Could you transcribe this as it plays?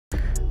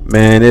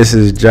Man, this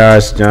is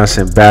Josh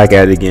Johnson back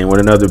at it again with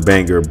another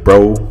banger,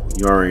 bro.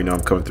 You already know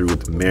I'm coming through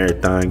with the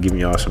marathon, giving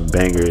y'all some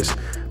bangers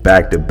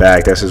back to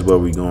back. That's just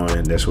what we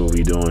going. That's what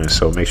we doing.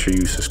 So make sure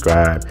you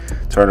subscribe,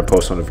 turn on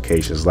post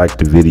notifications, like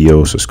the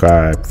video,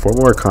 subscribe for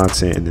more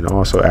content, and then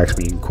also ask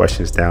me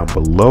questions down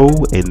below.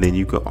 And then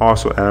you can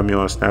also add me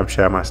on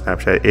Snapchat. My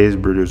Snapchat is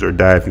Brothers or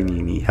Die. If you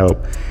need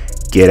help,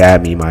 get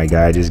at me, my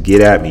guy. Just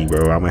get at me,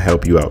 bro. I'm gonna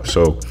help you out.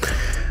 So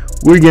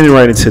we're getting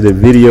right into the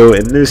video,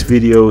 and this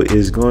video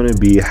is going to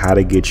be how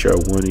to get your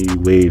 180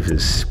 waves to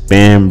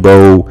spin,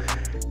 bro.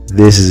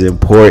 This is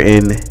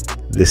important.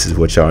 This is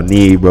what y'all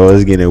need, bro.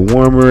 It's getting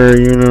warmer,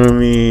 you know what I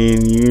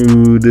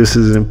mean? This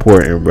is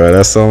important, bro.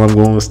 That's all I'm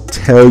going to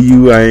tell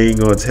you. I ain't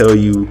going to tell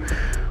you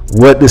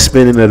what the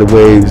spinning of the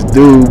waves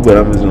do, but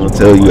I'm just going to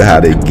tell you how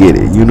to get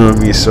it, you know what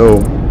I mean?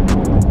 So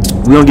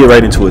we're gonna get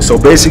right into it. So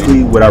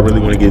basically what I really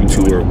want to get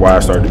into, or why I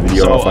started the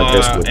video off like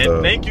this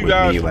with thank you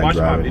guys for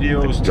watching my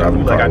videos,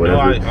 driving the car,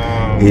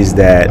 whatever, is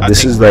that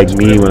this is like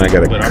me when I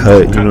got a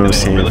cut, you know what I'm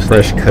saying,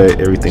 fresh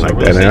cut, everything like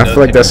that. And I feel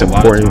like that's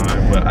important.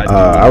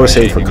 I would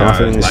say for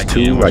confidence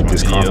too, like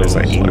just confidence,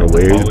 like in your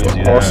waves,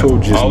 but also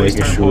just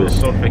making sure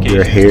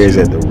your hair is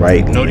at the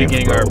right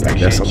length, bro. Like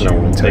that's something I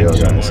want to tell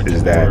y'all guys,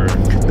 is that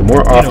the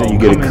more often you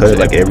get a cut,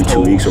 like every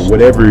 2 weeks or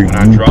whatever you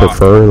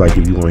prefer, like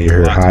if you want your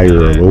hair higher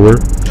or lower,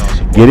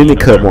 getting it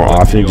cut more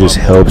often just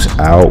helps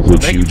out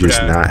with you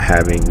just not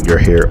having your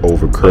hair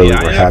over curling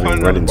or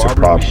having run into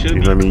problems. You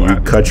know what I mean? You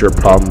cut your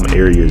problem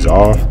areas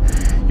off,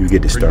 you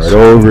get to start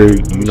over,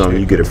 you know,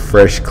 you get a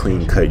fresh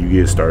clean cut, you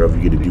get to start over,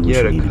 you get to do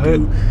what you need to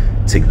do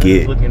to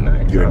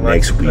get your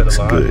next week's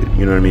good.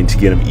 You know what I mean? To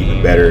get them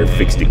even better,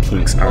 fix the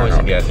kinks, iron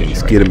out the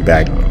kinks, get them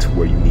back to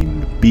where you need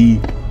them to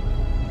be.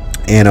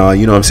 And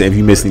you know what I'm saying, if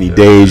you miss any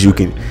days, you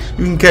can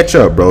catch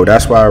up, bro.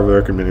 That's why I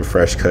recommend a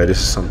fresh cut. This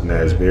is something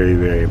that is very,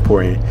 very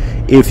important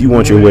if you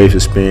want your waves to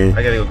spin.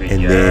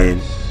 And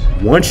then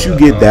once you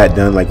get that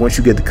done, like once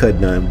you get the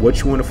cut done, what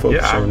you want to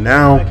focus on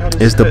now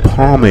is the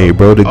pomade,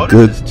 bro. The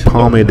good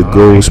pomade, the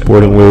Gold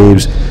Sporting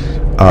Waves.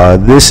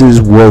 This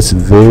is what's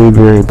very,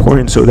 very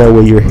important, so that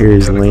way your hair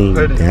is laying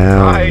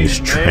down, it's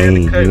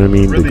trained, you know what I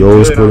mean? The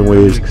Gold Sporting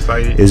Waves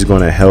is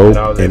going to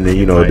help, and then,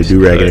 you know, the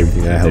do-rag and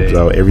everything that helps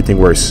out. Everything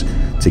works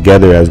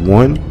together as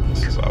one,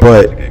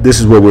 but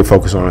this is what we're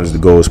focused on, is the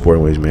Gold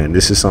Sporting Waves, man.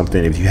 This is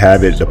something, if you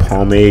have it, the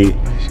pomade,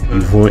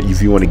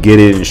 if you want to get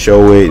it and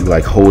show it,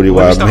 like hold it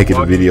while I'm making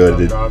the video,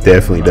 it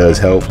definitely does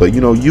help. But,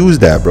 you know, use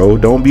that, bro.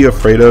 Don't be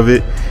afraid of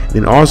it.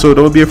 And also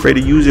don't be afraid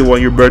to use it while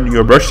you're burning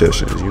your brush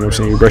sessions. You know what I'm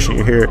saying? You're brushing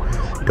your hair.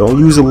 Don't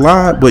use a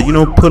lot, but, you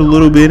know, put a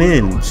little bit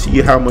in.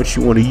 See how much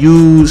you want to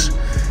use.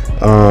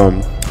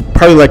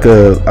 Probably like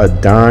a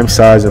dime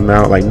size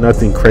amount, like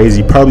nothing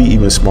crazy, probably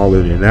even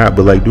smaller than that.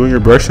 But like doing your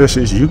brush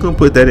sessions, you can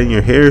put that in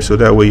your hair, so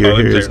that way your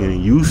hair is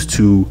getting used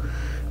to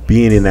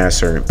being in that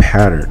certain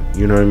pattern.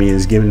 You know what I mean?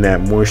 It's getting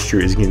that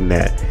moisture, it's getting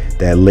that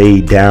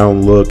laid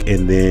down look,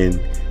 and then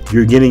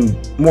you're getting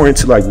more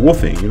into like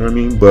woofing, you know what I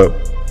mean? But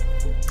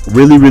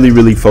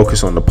really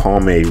focus on the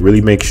pomade.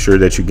 Really make sure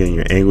that you're getting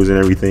your angles and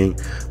everything,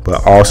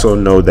 but also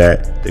know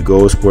that the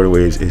Gold Sporting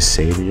Waves is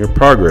saving your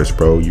progress,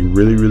 bro. You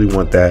really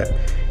want that.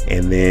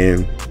 And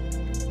then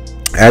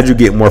as you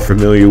get more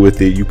familiar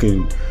with it, you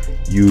can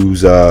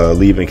use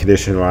leave-in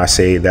conditioner. I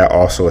say that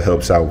also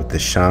helps out with the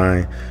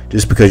shine,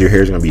 just because your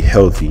hair is going to be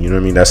healthy. You know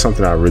what I mean? That's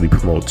something I really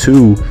promote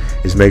too,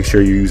 is make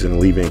sure you're using a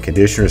leave-in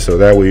conditioner, so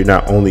that way you're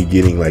not only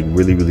getting like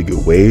really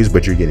good waves,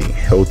 but you're getting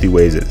healthy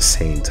waves at the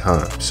same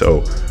time.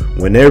 So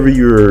whenever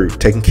you're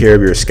taking care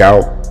of your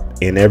scalp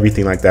and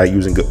everything like that,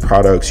 using good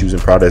products, using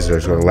products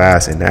that's going to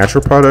last, and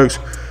natural products,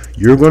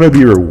 you're going to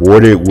be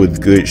rewarded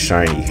with good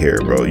shiny hair,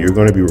 bro. You're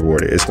going to be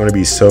rewarded. It's going to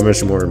be so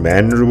much more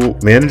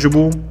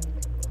manageable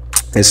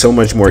and so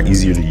much more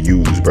easier to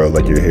use, bro,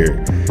 like your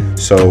hair.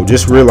 So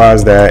just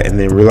realize that, and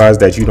then realize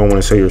that you don't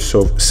want to sell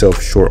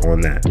yourself short on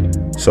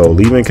that. So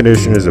leave-in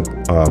conditioner is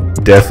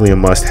definitely a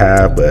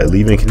must-have, but a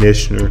leave-in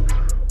conditioner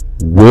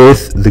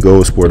with the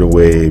Gold Sporting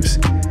Waves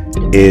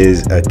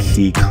is a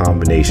key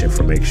combination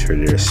for making sure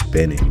they're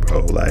spinning, bro.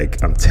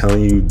 Like I'm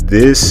telling you,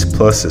 this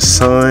plus the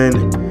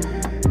sun,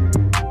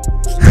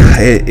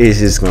 it's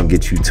just gonna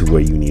get you to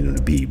where you need them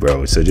to be,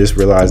 bro. So just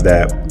realize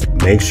that.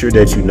 Make sure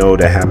that you know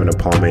that having a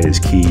pomade is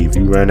key. If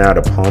you run out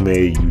of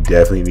pomade, you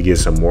definitely need to get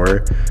some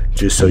more,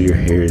 just so your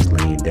hair is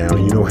laying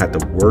down. You don't have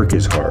to work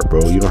as hard, bro.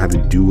 You don't have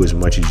to do as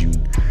much as you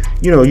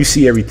know, you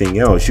see everything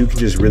else. You can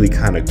just really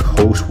kind of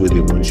coast with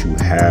it once you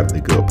have the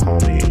good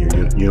pomade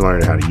and you're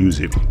learning how to use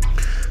it.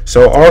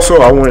 So also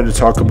I wanted to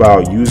talk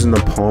about using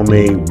the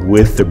pomade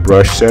with the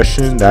brush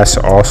session. That's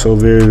also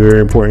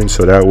very important,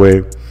 so that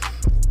way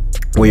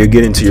when you're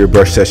getting to your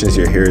brush sessions,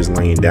 your hair is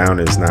laying down,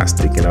 it's not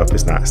sticking up,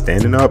 it's not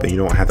standing up, and you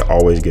don't have to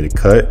always get a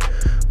cut.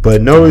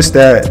 But notice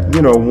that,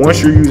 you know,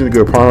 once you're using a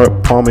good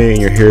pomade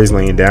and your hair is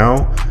laying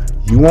down,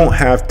 you won't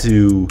have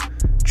to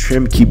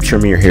keep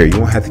trimming your hair. You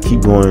won't have to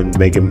keep going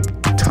making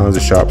tons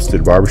of shops to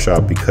the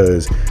barbershop,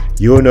 because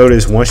you'll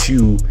notice once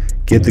you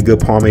get the good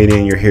pomade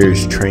in, your hair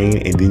is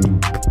trained, and then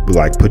you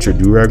like put your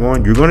do-rag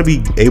on, you're going to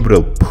be able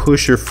to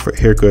push your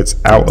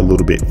haircuts out a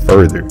little bit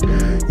further.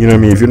 You know what I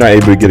mean? If you're not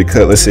able to get a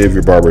cut, let's say if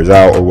your barber is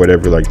out or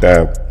whatever like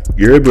that,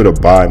 you're able to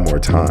buy more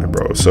time,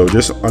 bro. So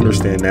just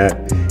understand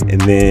that. And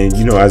then,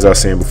 you know, as I was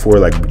saying before,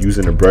 like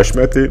using the brush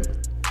method,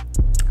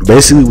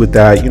 basically with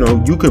that, you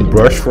know, you can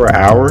brush for an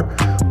hour,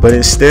 but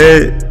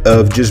instead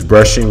of just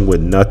brushing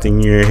with nothing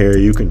in your hair,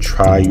 you can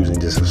try using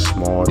just a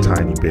small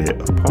tiny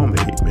bit of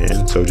pomade,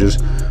 man. So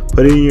just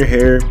put it in your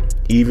hair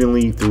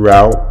evenly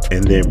throughout,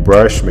 and then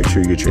brush. Make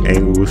sure you get your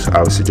angles.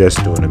 I would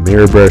suggest doing a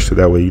mirror brush, so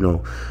that way, you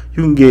know,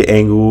 you can get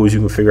angles, you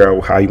can figure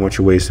out how you want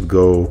your waves to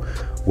go,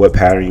 what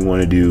pattern you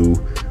want to do,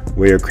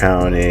 where your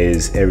crown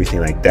is, everything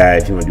like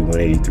that. If you want to do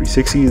 180,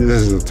 360,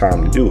 this is the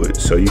time to do it,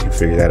 so you can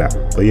figure that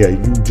out. But yeah,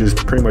 you just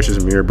pretty much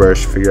just mirror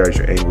brush, figure out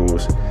your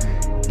angles,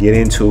 get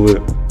into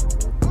it,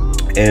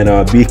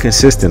 and be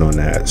consistent on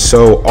that.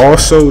 So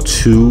also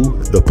too,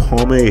 the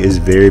pomade is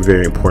very,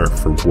 very important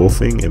for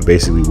wolfing. And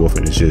basically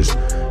wolfing is just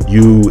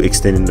you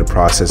extending the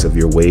process of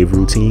your wave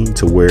routine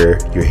to where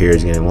your hair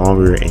is getting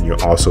longer, and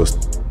you're also,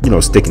 you know,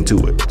 sticking to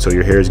it. So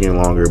your hair is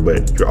getting longer,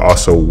 but you're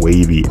also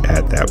wavy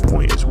at that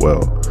point as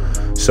well.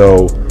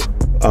 So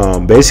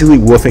basically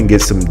wolfing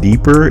gets them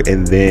deeper,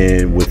 and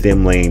then with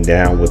them laying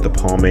down with the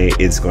pomade,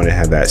 it's going to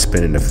have that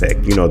spinning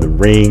effect. You know, the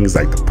rings,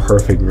 like the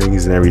perfect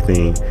rings and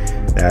everything,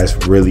 that's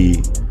really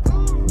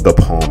the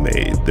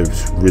pomade.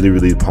 There's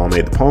really the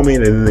pomade,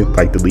 and then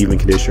like the leave-in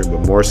conditioner,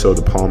 but more so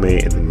the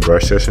pomade and then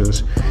brush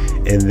sessions.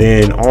 And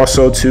then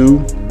also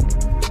too,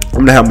 I'm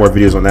gonna have more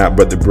videos on that,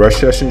 but the brush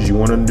sessions, you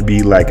want them to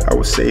be like, I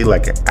would say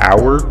like an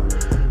hour,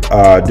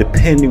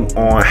 depending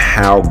on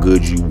how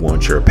good you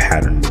want your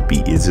pattern to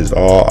be. This is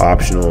all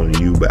optional on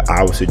you, but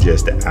I would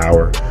suggest an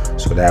hour,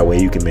 so that way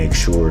you can make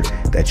sure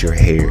that your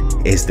hair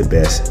is the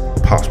best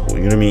possible.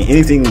 You know what I mean?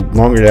 Anything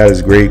longer than that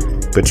is great,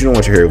 but you don't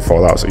want your hair to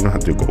fall out, so you don't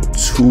have to go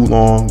too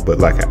long. But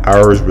like an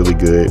hour is really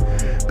good,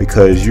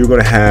 because you're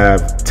going to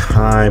have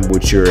time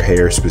with your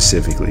hair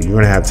specifically. You're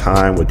going to have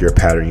time with your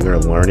pattern. You're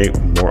going to learn it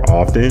more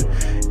often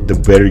the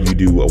better you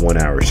do a 1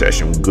 hour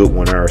session, good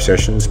 1 hour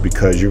sessions,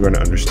 because you're going to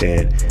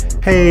understand,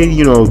 hey,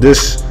 you know,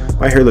 this,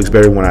 my hair looks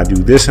better when I do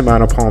this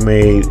amount of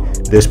pomade.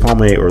 This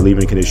pomade or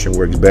leave-in conditioner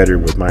works better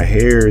with my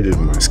hair,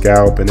 my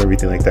scalp, and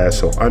everything like that.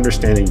 So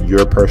understanding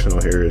your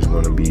personal hair is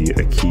going to be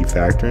a key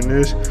factor in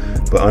this,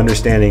 but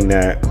understanding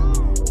that,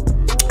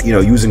 you know,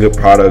 using good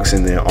products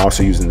and then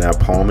also using that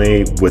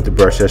pomade with the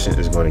brush session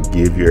is going to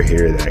give your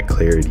hair that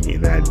clarity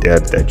and that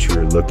depth that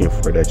you're looking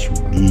for, that you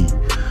need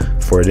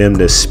for them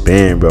to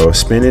spin, bro.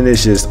 Spinning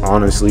is just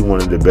honestly one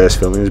of the best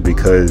feelings,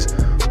 because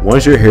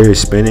once your hair is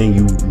spinning,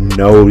 you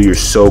know you're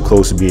so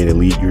close to being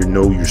elite. You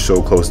know you're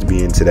so close to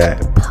being to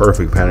that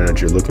perfect pattern that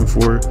you're looking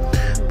for.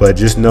 But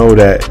just know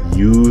that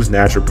use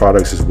natural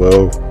products as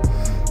well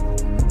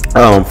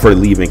for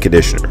leave-in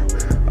conditioner.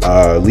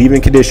 Leave-in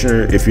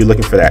conditioner, if you're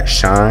looking for that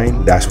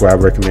shine, that's where I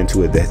recommend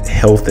to it, that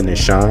health and the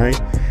shine.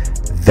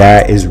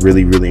 That is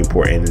really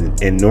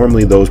important, and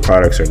normally those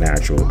products are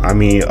natural. I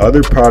mean,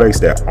 other products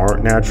that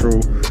aren't natural,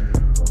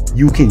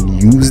 you can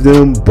use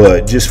them,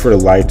 but just for the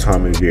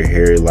lifetime of your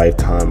hair,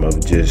 lifetime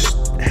of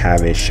just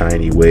having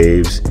shiny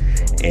waves,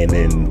 and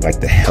then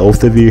like the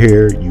health of your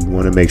hair, you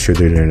want to make sure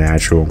that they're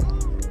natural.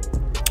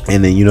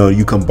 And then, you know,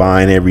 you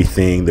combine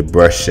everything, the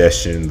brush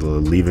session, the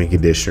leave-in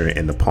conditioner,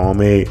 and the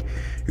pomade,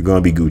 you're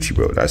going to be Gucci,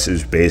 bro. That's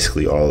just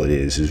basically all it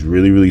is. It's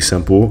really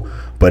simple,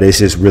 but it's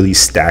just really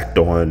stacked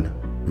on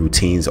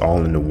routines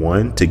all into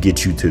one to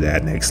get you to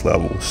that next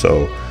level.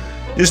 So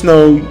just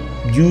know,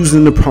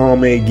 using the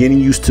pomade, getting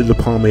used to the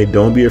pomade,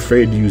 don't be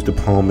afraid to use the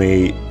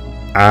pomade.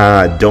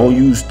 Don't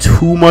use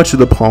too much of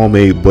the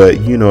pomade,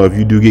 but you know, if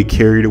you do get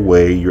carried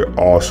away, you're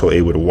also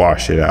able to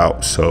wash it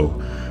out. So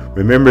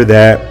remember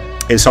that.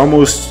 It's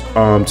almost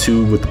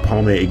too, with the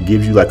pomade, it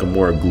gives you like a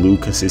more glue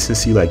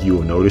consistency. Like, you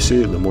will notice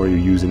it the more you're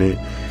using it.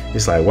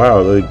 It's like, wow,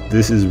 look,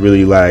 this is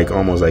really like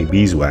almost like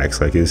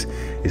beeswax. Like it's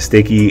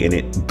sticky, and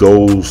it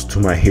goes to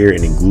my hair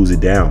and it glues it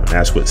down.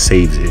 That's what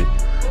saves it.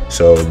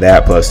 So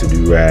that plus the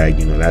do-rag,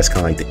 you know, that's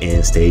kind of like the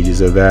end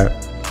stages of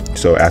that.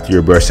 So after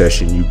your brush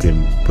session, you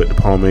can put the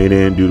pomade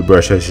in, do the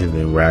brush session,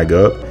 then rag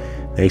up.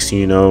 Next thing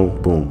you know,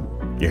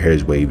 boom, your hair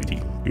is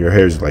wavy. Your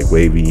hair is like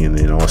wavy, and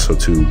then also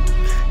too,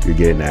 you're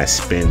getting that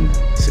spin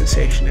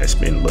sensation, that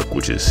spin look,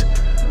 which is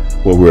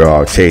what we're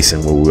all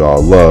chasing, what we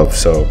all love.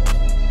 So,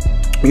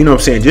 you know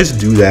what I'm saying, just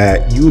do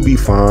that, you'll be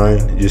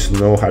fine. Just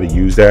know how to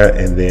use that.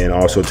 And then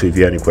also too, if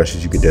you have any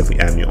questions, you can definitely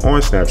add me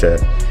on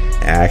Snapchat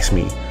and ask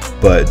me.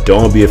 But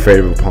don't be afraid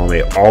of a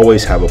pomade.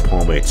 Always have a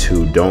pomade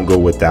too. Don't go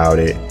without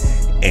it,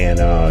 and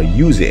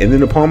use it. And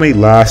then the pomade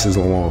lasts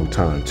a long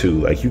time too.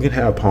 Like, you can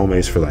have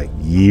pomades for like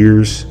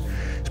years,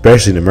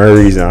 especially the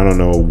Murray's, and I don't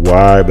know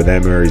why, but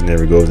that Murray's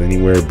never goes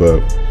anywhere.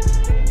 But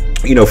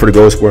you know, for the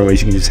gold sport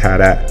waves, you can just have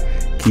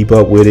that, keep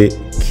up with it,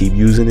 keep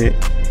using it,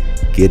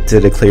 get to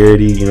the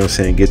clarity, you know what I'm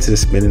saying, get to the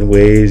spinning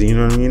waves, you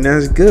know what I mean,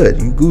 that's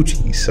good, you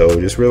Gucci. So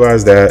just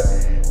realize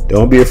that,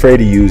 don't be afraid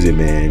to use it,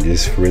 man.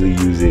 Just really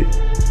use it,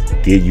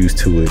 get used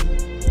to it,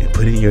 and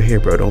put it in your hair,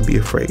 bro. Don't be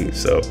afraid.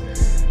 So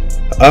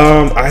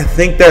I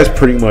think that's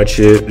pretty much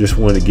it. Just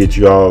wanted to get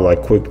you all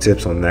like quick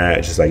tips on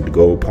that. Just like the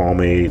gold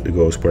pomade, the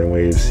gold Sporting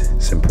Waves.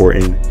 It's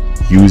important.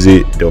 Use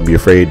it. Don't be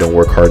afraid. Don't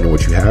work harder than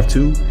what you have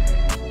to.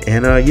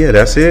 And yeah,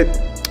 that's it.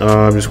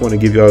 Just want to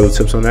give you all the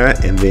tips on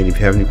that. And then if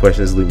you have any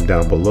questions, leave them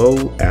down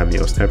below. Add me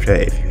on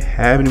Snapchat if you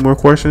have any more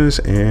questions,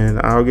 and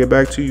I'll get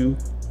back to you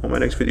on my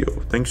next video.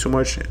 Thank you so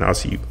much, and I'll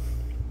see you.